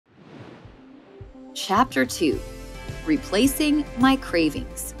Chapter 2: Replacing My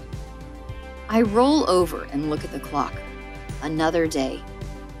Cravings. I roll over and look at the clock. Another day.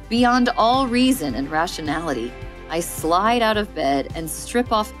 Beyond all reason and rationality, I slide out of bed and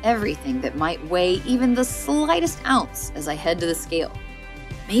strip off everything that might weigh even the slightest ounce as I head to the scale.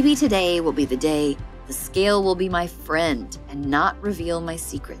 Maybe today will be the day the scale will be my friend and not reveal my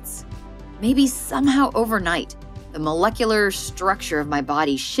secrets. Maybe somehow overnight, the molecular structure of my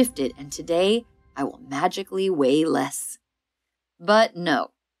body shifted and today I will magically weigh less. But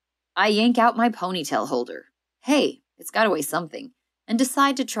no, I yank out my ponytail holder. Hey, it's gotta weigh something, and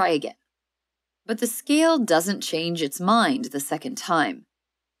decide to try again. But the scale doesn't change its mind the second time.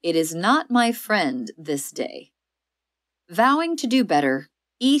 It is not my friend this day. Vowing to do better,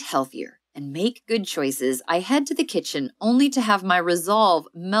 eat healthier, and make good choices, I head to the kitchen only to have my resolve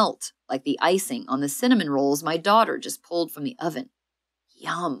melt like the icing on the cinnamon rolls my daughter just pulled from the oven.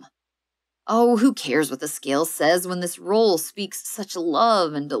 Yum. Oh, who cares what the scale says when this roll speaks such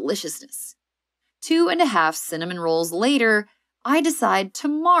love and deliciousness? 2.5 cinnamon rolls later, I decide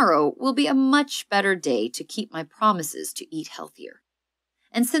tomorrow will be a much better day to keep my promises to eat healthier.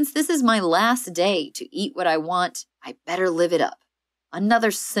 And since this is my last day to eat what I want, I better live it up. Another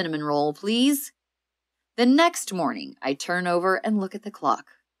cinnamon roll, please. The next morning, I turn over and look at the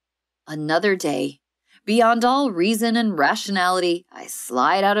clock. Another day. Beyond all reason and rationality, I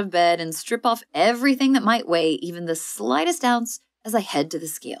slide out of bed and strip off everything that might weigh even the slightest ounce as I head to the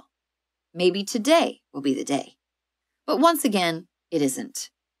scale. Maybe today will be the day. But once again, it isn't.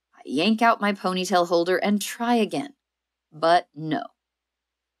 I yank out my ponytail holder and try again. But no.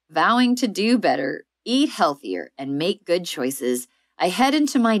 Vowing to do better, eat healthier, and make good choices, I head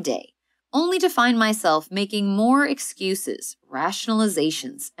into my day, only to find myself making more excuses,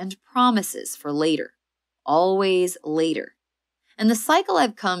 rationalizations, and promises for later. Always later. And the cycle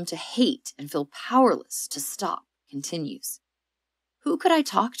I've come to hate and feel powerless to stop continues. Who could I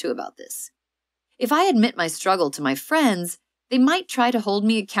talk to about this? If I admit my struggle to my friends, they might try to hold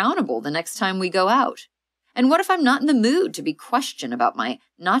me accountable the next time we go out. And what if I'm not in the mood to be questioned about my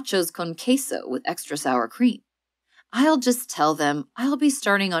nachos con queso with extra sour cream? I'll just tell them I'll be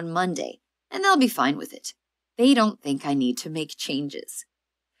starting on Monday, and they'll be fine with it. They don't think I need to make changes.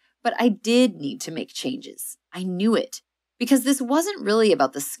 But I did need to make changes. I knew it, because this wasn't really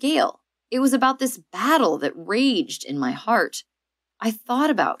about the scale. It was about this battle that raged in my heart. I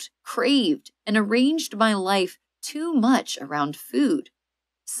thought about, craved, and arranged my life too much around food.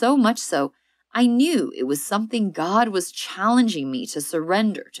 So much so, I knew it was something God was challenging me to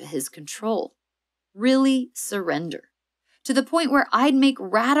surrender to His control. Really surrender. To the point where I'd make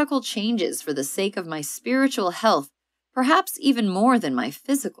radical changes for the sake of my spiritual health, perhaps even more than my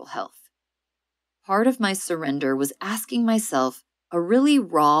physical health. Part of my surrender was asking myself a really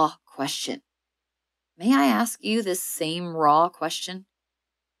raw question. May I ask you this same raw question?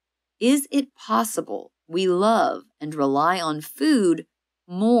 Is it possible we love and rely on food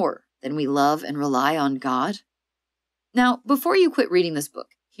more than we love and rely on God? Now, before you quit reading this book,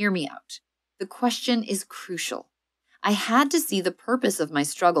 hear me out. The question is crucial. I had to see the purpose of my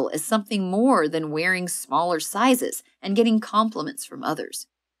struggle as something more than wearing smaller sizes and getting compliments from others.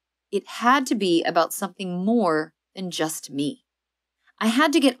 It had to be about something more than just me. I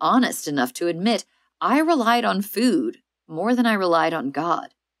had to get honest enough to admit I relied on food more than I relied on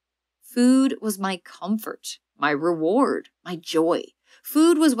God. Food was my comfort, my reward, my joy.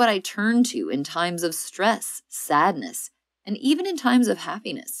 Food was what I turned to in times of stress, sadness, and even in times of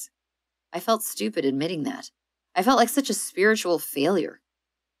happiness. I felt stupid admitting that. I felt like such a spiritual failure.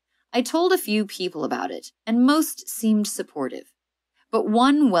 I told a few people about it, and most seemed supportive. But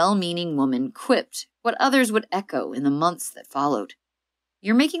one well-meaning woman quipped what others would echo in the months that followed.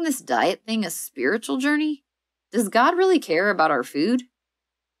 You're making this diet thing a spiritual journey? Does God really care about our food?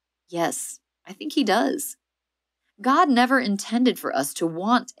 Yes, I think He does. God never intended for us to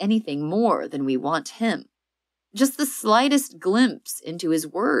want anything more than we want Him. Just the slightest glimpse into His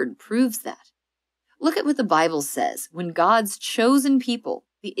Word proves that. Look at what the Bible says when God's chosen people,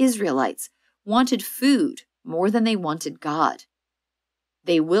 the Israelites, wanted food more than they wanted God.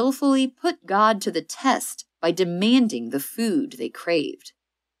 They willfully put God to the test by demanding the food they craved.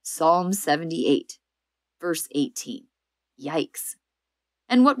 Psalm 78, verse 18. Yikes.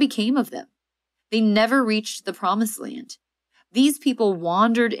 And what became of them? They never reached the promised land. These people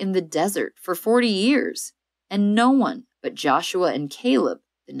wandered in the desert for 40 years, and no one but Joshua and Caleb,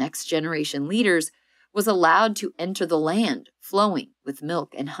 the next generation leaders, was allowed to enter the land flowing with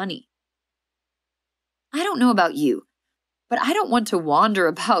milk and honey. I don't know about you, but I don't want to wander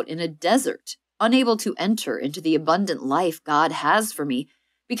about in a desert, unable to enter into the abundant life God has for me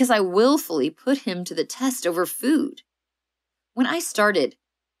because I willfully put him to the test over food. When I started,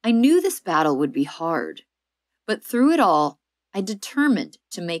 I knew this battle would be hard, but through it all, I determined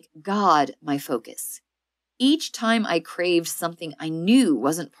to make God my focus. Each time I craved something I knew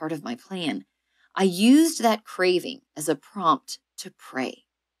wasn't part of my plan, I used that craving as a prompt to pray.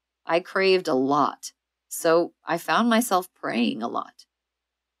 I craved a lot, so I found myself praying a lot.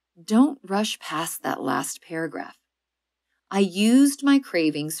 Don't rush past that last paragraph. I used my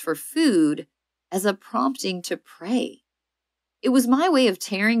cravings for food as a prompting to pray. It was my way of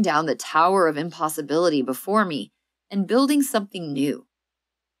tearing down the tower of impossibility before me and building something new.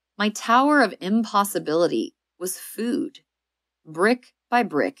 My tower of impossibility was food. Brick by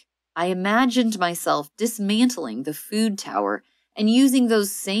brick, I imagined myself dismantling the food tower and using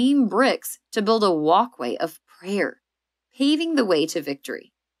those same bricks to build a walkway of prayer, paving the way to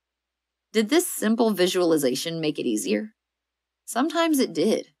victory. Did this simple visualization make it easier? Sometimes it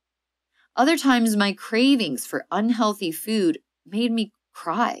did. Other times my cravings for unhealthy food made me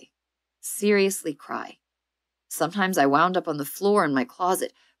cry, seriously cry. Sometimes I wound up on the floor in my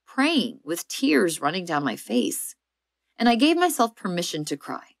closet, praying with tears running down my face. And I gave myself permission to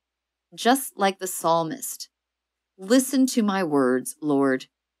cry, just like the psalmist. Listen to my words, Lord.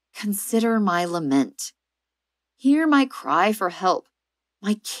 Consider my lament. Hear my cry for help,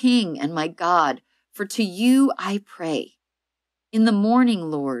 my King and my God, for to you I pray. In the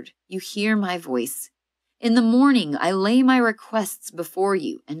morning, Lord, you hear my voice. In the morning, I lay my requests before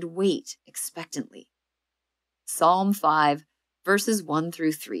you and wait expectantly. Psalm 5, verses 1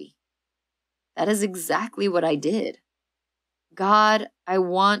 through 3. That is exactly what I did. God, I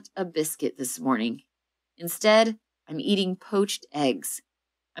want a biscuit this morning. Instead, I'm eating poached eggs.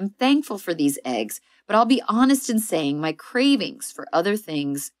 I'm thankful for these eggs, but I'll be honest in saying my cravings for other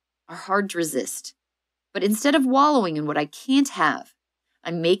things are hard to resist. But instead of wallowing in what I can't have,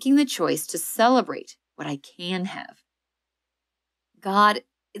 I'm making the choice to celebrate what I can have. God,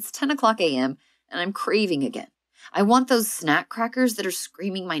 it's 10 o'clock a.m. and I'm craving again. I want those snack crackers that are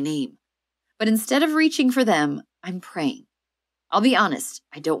screaming my name. But instead of reaching for them, I'm praying. I'll be honest,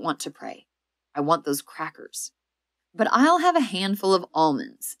 I don't want to pray. I want those crackers. But I'll have a handful of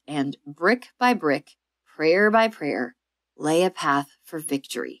almonds and brick by brick, prayer by prayer, lay a path for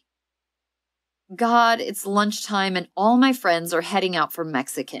victory. God, it's lunchtime and all my friends are heading out for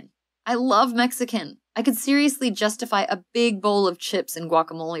Mexican. I love Mexican. I could seriously justify a big bowl of chips and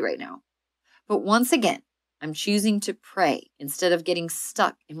guacamole right now. But once again, I'm choosing to pray instead of getting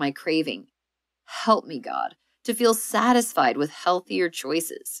stuck in my craving. Help me, God, to feel satisfied with healthier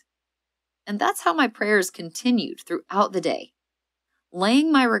choices. And that's how my prayers continued throughout the day, laying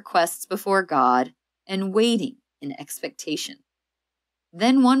my requests before God and waiting in expectation.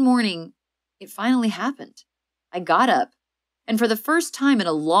 Then one morning, it finally happened. I got up, and for the first time in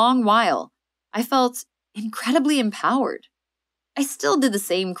a long while, I felt incredibly empowered. I still did the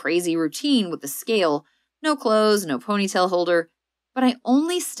same crazy routine with the scale, no clothes, no ponytail holder, but I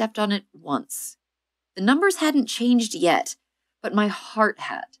only stepped on it once. The numbers hadn't changed yet, but my heart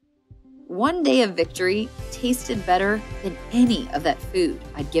had. One day of victory tasted better than any of that food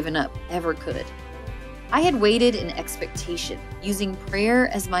I'd given up ever could. I had waited in expectation, using prayer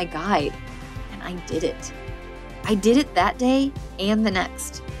as my guide, and I did it. I did it that day and the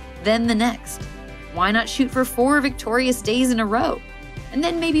next, then the next. Why not shoot for 4 victorious days in a row, and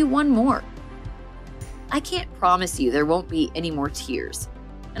then maybe one more? I can't promise you there won't be any more tears,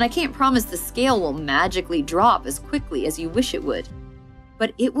 and I can't promise the scale will magically drop as quickly as you wish it would,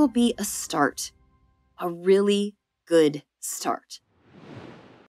 but it will be a start, a really good start.